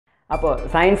അപ്പോൾ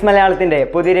സയൻസ് മലയാളത്തിൻ്റെ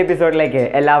പുതിയൊരു എപ്പിസോഡിലേക്ക്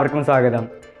എല്ലാവർക്കും സ്വാഗതം.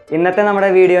 ഇന്നത്തെ നമ്മുടെ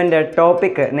വീഡിയോൻ്റെ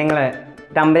ടോപ്പിക്ക് നിങ്ങൾ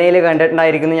തമ്പനയിൽ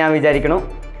കണ്ടിട്ടുണ്ടായിരിക്കുമെന്ന് ഞാൻ വിചാരിക്കുന്നു.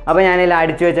 അപ്പോൾ ഞാനിതിൽ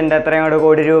അടിച്ചു വെച്ചിട്ടുണ്ട് എത്രയോട്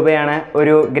കോടി രൂപയാണ്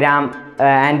ഒരു ഗ്രാം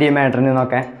ആൻറ്റിമാറ്ററിൽ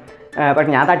നിന്നൊക്കെ.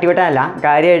 പക്ഷെ ഞാൻ തട്ടിവിട്ടതല്ല,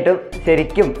 കാര്യമായിട്ടും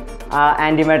ശരിക്കും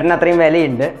ആൻറ്റിമാറ്ററിന് അത്രയും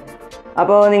വിലയുണ്ട്.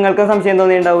 അപ്പോൾ നിങ്ങൾക്ക് സംശയം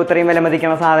തോന്നിയിട്ടുണ്ടാവും, ഇത്രയും വില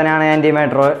മതിക്കുന്ന സാധനമാണ്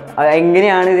ആൻറ്റിമാറ്റർ,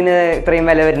 എങ്ങനെയാണ് ഇതിന് ഇത്രയും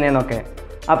വില വരുന്നതെന്നൊക്കെ.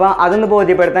 അപ്പോൾ അതൊന്ന്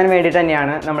ബോധ്യപ്പെടുത്താൻ വേണ്ടി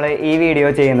തന്നെയാണ് നമ്മൾ ഈ വീഡിയോ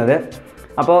ചെയ്യുന്നത്.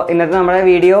 അപ്പോൾ ഇന്നത്തെ നമ്മുടെ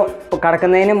വീഡിയോ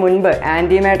കടക്കുന്നതിന് മുൻപ്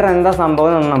ആൻറ്റിമാറ്റർ എന്താ സംഭവം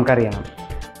എന്നൊന്നും നമുക്കറിയണം.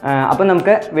 അപ്പോൾ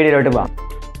നമുക്ക് വീഡിയോയിലോട്ട് പോകാം.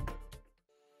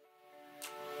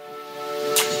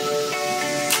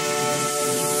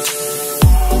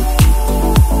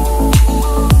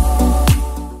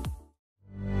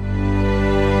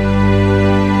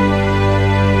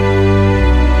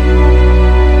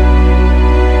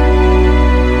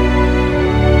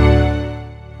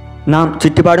 നാം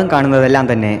ചുറ്റുപാടും കാണുന്നതെല്ലാം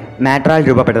തന്നെ മാറ്ററാൽ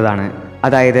രൂപപ്പെട്ടതാണ്,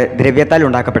 അതായത് ദ്രവ്യത്താൽ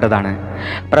ഉണ്ടാക്കപ്പെട്ടതാണ്.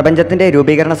 പ്രപഞ്ചത്തിൻ്റെ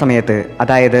രൂപീകരണ സമയത്ത്,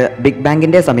 അതായത് ബിഗ്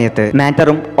ബാങ്കിൻ്റെ സമയത്ത്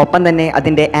മാറ്ററും ഒപ്പം തന്നെ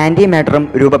അതിൻ്റെ ആൻറ്റി മാറ്ററും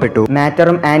രൂപപ്പെട്ടു.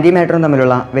 മാറ്ററും ആൻറ്റി മാറ്ററും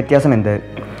തമ്മിലുള്ള വ്യത്യാസം എന്ത്?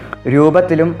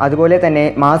 രൂപത്തിലും അതുപോലെ തന്നെ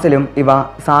മാസിലും ഇവ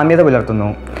സാമ്യത പുലർത്തുന്നു.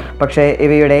 പക്ഷേ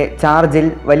ഇവയുടെ ചാർജിൽ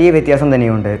വലിയ വ്യത്യാസം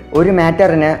തന്നെയുണ്ട്. ഒരു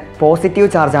മാറ്ററിന് പോസിറ്റീവ്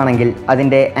ചാർജ് ആണെങ്കിൽ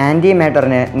അതിൻ്റെ ആൻറ്റി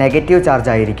മാറ്ററിന് നെഗറ്റീവ്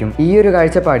ചാർജ് ആയിരിക്കും. ഈ ഒരു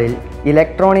കാഴ്ചപ്പാടിൽ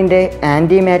ഇലക്ട്രോണിൻ്റെ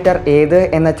ആൻറ്റി മാറ്റർ ഏത്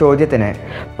എന്ന ചോദ്യത്തിന്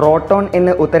പ്രോട്ടോൺ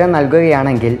എന്ന് ഉത്തരം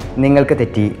നൽകുകയാണെങ്കിൽ നിങ്ങൾക്ക്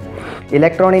തെറ്റി.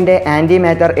 ഇലക്ട്രോണിൻ്റെ ആൻറ്റി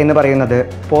മാറ്റർ എന്ന് പറയുന്നത്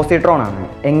പോസിട്രോൺ ആണ്.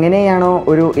 എങ്ങനെയാണോ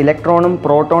ഒരു ഇലക്ട്രോണും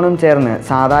പ്രോട്ടോണും ചേർന്ന്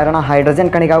സാധാരണ ഹൈഡ്രജൻ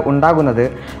കണിക ഉണ്ടാകുന്നത്,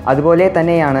 അതുപോലെ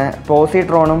തന്നെയാണ്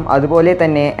പോസിട്രോണും അതുപോലെ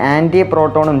തന്നെ ആൻറ്റി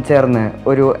പ്രോട്ടോണും ചേർന്ന്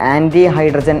ഒരു ആൻറ്റി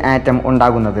ഹൈഡ്രജൻ ആറ്റം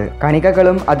ഉണ്ടാകുന്നത്.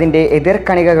 കണികകളും അതിൻ്റെ എതിർ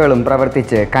കണികകളും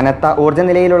പ്രവർത്തിച്ച് കനത്ത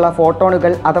ഊർജ്ജനിലയിലുള്ള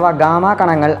ഫോട്ടോണുകൾ അഥവാ ഗാമ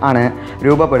കണങ്ങൾ ആണ്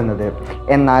രൂപപ്പെടുന്നത്.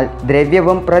 എന്നാൽ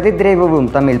ദ്രവ്യവും പ്രതിദ്രവ്യവും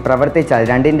തമ്മിൽ പ്രവർത്തിച്ചാൽ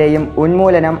രണ്ടിൻ്റെയും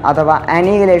ഉന്മൂലനം അഥവാ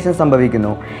അനീഹിലേഷൻ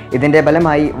സംഭവിക്കുന്നു. ഇതിൻ്റെ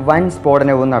ഫലമായി വൻ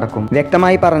സ്ഫോടനവും നടക്കും.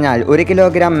 വ്യക്തമായി പറഞ്ഞാൽ 1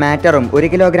 കിലോഗ്രാം മാറ്ററും 1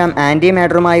 കിലോഗ്രാം ആൻറ്റി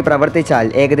മാറ്ററുമായി പ്രവർത്തിച്ചാൽ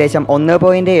ഏകദേശം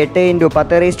 1.8 ×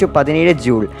 10⁻17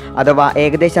 ജൂൾ അഥവാ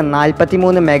ഏകദേശം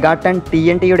 43 മെഗാടൺ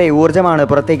TNTയുടെ ഊർജ്ജമാണ്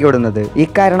പുറത്തേക്ക് വിടുന്നത്.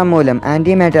 ഇക്കാരണം മൂലം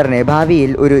ആൻറ്റി മാറ്ററിനെ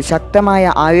ഭാവിയിൽ ഒരു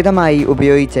ശക്തമായ ആയുധമായി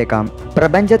ഉപയോഗിച്ചേക്കാം.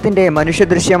 പ്രപഞ്ചത്തിൻ്റെ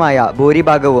മനുഷ്യദൃശ്യമായ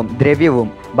ഭൂരിഭാഗവും ദ്രവ്യവും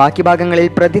ബാക്കി ഭാഗങ്ങളിൽ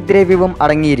പ്രതിദ്രവ്യവും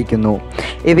അടങ്ങിയിരിക്കുന്നു.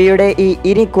 ഇവയുടെ ഈ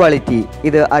ഇനിക്വാളിറ്റി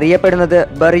ഇത് അറിയപ്പെടുന്നത്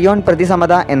ബറിയോൺ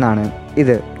പ്രതിസമത എന്നാണ്.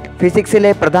 ഇത്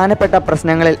ഫിസിക്സിലെ പ്രധാനപ്പെട്ട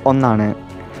പ്രശ്നങ്ങളിൽ ഒന്നാണ്.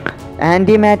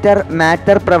 ആൻറ്റിമാറ്റർ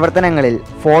മാറ്റർ പ്രവർത്തനങ്ങളിൽ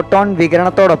ഫോട്ടോൺ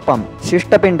വികിരണത്തോടൊപ്പം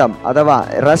ശിഷ്ടപിണ്ഡം അഥവാ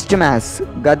റസ്റ്റ് മാസ്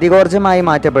ഗതികോർജ്ജമായി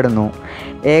മാറ്റപ്പെടുന്നു.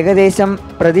 ഏകദേശം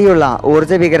പ്രതിയുള്ള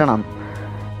ഊർജ്ജ വികിരണം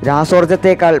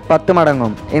രാസോർജത്തേക്കാൾ 10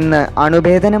 മടങ്ങും. ഇന്ന്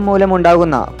അണുഭേദനം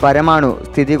മൂലമുണ്ടാകുന്ന പരമാണു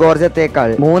സ്ഥിതികോർജ്ജത്തേക്കാൾ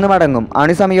 3 മടങ്ങും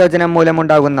അണുസംയോജനം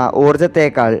മൂലമുണ്ടാകുന്ന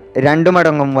ഊർജ്ജത്തേക്കാൾ 2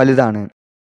 മടങ്ങും വലുതാണ്.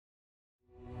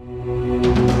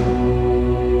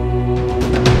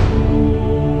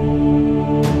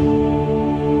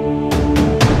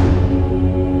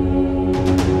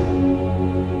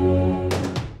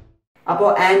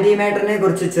 അപ്പോൾ ആൻറ്റിമാറ്ററിനെ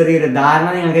കുറിച്ച് ചെറിയൊരു ധാരണ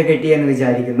നിങ്ങൾക്ക് കിട്ടിയെന്ന്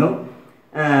വിചാരിക്കുന്നു.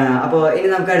 അപ്പോൾ ഇനി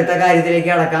നമുക്ക് അടുത്ത കാര്യത്തിലേക്ക്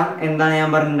കടക്കാം. എന്താണ് ഞാൻ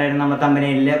പറഞ്ഞിട്ടുണ്ടായിരുന്നു, നമ്മുടെ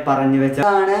തമ്പനയിൽ പറഞ്ഞു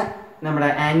വെച്ചതാണ് നമ്മുടെ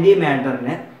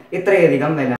ആൻറ്റിമാറ്ററിന്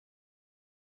ഇത്രയധികം വില.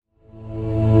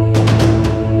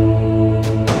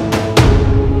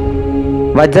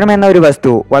 വജ്രം എന്ന ഒരു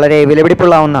വസ്തു വളരെ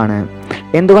വിലപിടിപ്പുള്ള ഒന്നാണ്.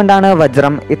 എന്തുകൊണ്ടാണ്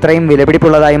വജ്രം ഇത്രയും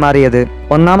വിലപിടിപ്പുള്ളതായി മാറിയത്?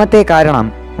 ഒന്നാമത്തെ കാരണം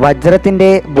വജ്രത്തിൻ്റെ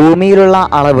ഭൂമിയിലുള്ള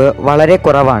അളവ് വളരെ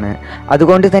കുറവാണ്,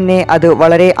 അതുകൊണ്ട് തന്നെ അത്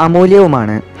വളരെ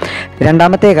അമൂല്യവുമാണ്.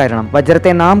 രണ്ടാമത്തെ കാരണം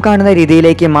വജ്രത്തെ നാം കാണുന്ന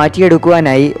രീതിയിലേക്ക്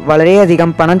മാറ്റിയെടുക്കുവാനായി വളരെയധികം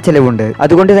പണം ചെലവുണ്ട്,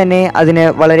 അതുകൊണ്ട് തന്നെ അതിന്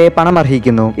വളരെ പണം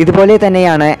അർഹിക്കുന്നു. ഇതുപോലെ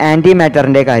തന്നെയാണ് ആൻറ്റി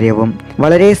മാറ്ററിൻ്റെ കാര്യവും.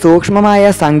 വളരെ സൂക്ഷ്മമായ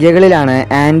സംഖ്യകളിലാണ്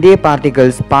anti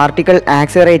particles particle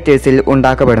ആക്സിലറേറ്റേഴ്സിൽ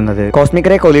ഉണ്ടാക്കപ്പെടുന്നത്.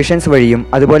 Cosmic ray കൊല്യൂഷൻസ് വഴിയും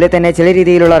അതുപോലെ തന്നെ ചില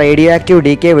രീതിയിലുള്ള റേഡിയോ ആക്റ്റീവ്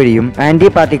ഡീകേ വഴിയും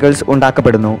ആൻറ്റി പാർട്ടിക്കിൾസ്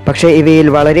ഉണ്ടാക്കപ്പെടുന്നു. പക്ഷേ ഇവയിൽ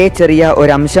വളരെ ചെറിയ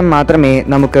ഒരു അംശം മാത്രമേ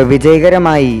നമുക്ക്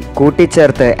വിജയകരമായി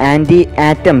കൂട്ടിച്ചേർത്ത് ആൻറ്റി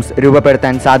ആറ്റംസ്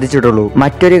രൂപപ്പെടുത്താൻ സാധിച്ചിട്ടുള്ളൂ.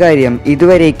 മറ്റൊരു കാര്യം,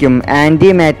 ഇതുവരേക്കും ആൻറ്റി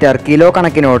മാറ്റർ കിലോ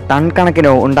കണക്കിനോ ടൺ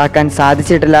കണക്കിനോ ഉണ്ടാക്കാൻ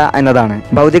സാധിച്ചിട്ടില്ല എന്നതാണ്.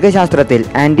 ഭൗതികശാസ്ത്രത്തിൽ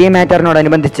ആൻറ്റി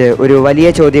മാറ്ററിനോടനുബന്ധിച്ച് ഒരു വലിയ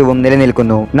ചോദ്യവും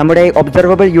നിലനിൽക്കുന്നു. നമ്മുടെ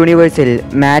ഒബ്സർവബിൾ യൂണിവേഴ്സിൽ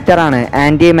മാറ്ററാണ്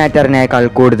ആൻറ്റി മാറ്ററിനേക്കാൾ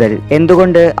കൂടുതൽ.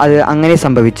 എന്തുകൊണ്ട് അത് അങ്ങനെ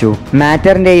സംഭവിച്ചു?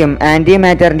 മാറ്ററിന്റെയും ആൻറ്റി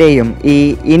മാറ്ററിന്റെയും ഈ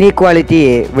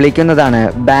ഇനീക്വാളിറ്റിയെ വിളിക്കുന്നതാണ്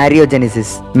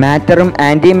ബാരിയോജെനിസിസ്. മാറ്ററും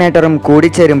ആൻറ്റി മാറ്ററും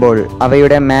കൂടിച്ചേരുമ്പോൾ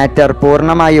അവയുടെ മാറ്റർ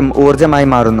പൂർണ്ണമായും ഊർജ്ജമായി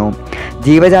മാറുന്നു.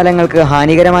 ജീവജാലങ്ങൾക്ക്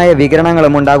ഹാനികരമായ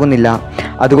വികിരണങ്ങളും ഉണ്ടാകുന്നില്ല.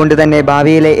 അതുകൊണ്ട് തന്നെ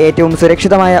ഭാവിയിലെ ഏറ്റവും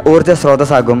സുരക്ഷിതമായ ഊർജ്ജ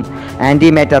സ്രോതസ്സാകും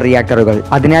ആൻറ്റിമാറ്റർ റിയാക്ടറുകൾ.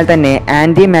 അതിനാൽ തന്നെ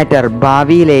ആൻറ്റിമാറ്റർ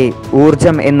ഭാവിയിലെ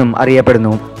ഊർജ്ജം എന്നും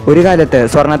അറിയപ്പെടുന്നു. ഒരു കാലത്ത്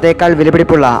സ്വർണത്തേക്കാൾ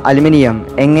വിലപിടിപ്പുള്ള അലുമിനിയം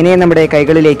എങ്ങനെ നമ്മുടെ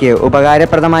കൈകളിലേക്ക്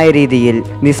ഉപകാരപ്രദമായ രീതിയിൽ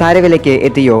നിസാര വിലയ്ക്ക്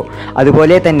എത്തിയോ,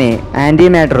 അതുപോലെ തന്നെ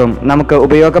ആൻറ്റിമാറ്ററും നമുക്ക്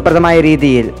ഉപയോഗപ്രദമായ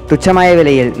രീതിയിൽ തുച്ഛമായ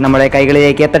വിലയിൽ നമ്മുടെ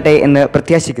കൈകളിലേക്ക് എത്തട്ടെ എന്ന്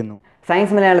പ്രത്യാശിക്കുന്നു.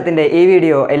 സയൻസ് മലയാളത്തിൻ്റെ ഈ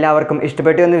വീഡിയോ എല്ലാവർക്കും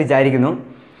ഇഷ്ടപ്പെട്ടു എന്ന് വിചാരിക്കുന്നു.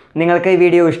 നിങ്ങൾക്ക് ഈ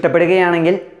വീഡിയോ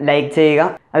ഇഷ്ടപ്പെടുകയാണെങ്കിൽ ലൈക്ക് ചെയ്യുക.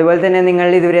 അതുപോലെ തന്നെ നിങ്ങൾ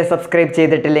ഇതുവരെ സബ്സ്ക്രൈബ്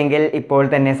ചെയ്തിട്ടില്ലെങ്കിൽ ഇപ്പോൾ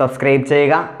തന്നെ സബ്സ്ക്രൈബ്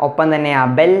ചെയ്യുക. ഒപ്പം തന്നെ ആ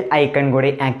ബെൽ ഐക്കൺ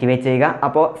കൂടി ആക്ടിവേറ്റ് ചെയ്യുക.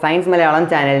 അപ്പോൾ സയൻസ് മലയാളം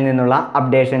ചാനലിൽ നിന്നുള്ള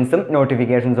അപ്ഡേഷൻസും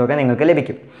നോട്ടിഫിക്കേഷൻസും ഒക്കെ നിങ്ങൾക്ക്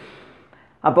ലഭിക്കും.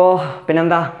 അപ്പോൾ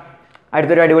പിന്നെന്താ,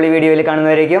 അടുത്തൊരു അടിപൊളി വീഡിയോയിൽ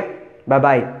കാണുന്നവരേക്കും bye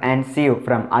bye and C you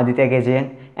from Aditya KJN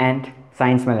and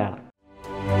science Malayalam.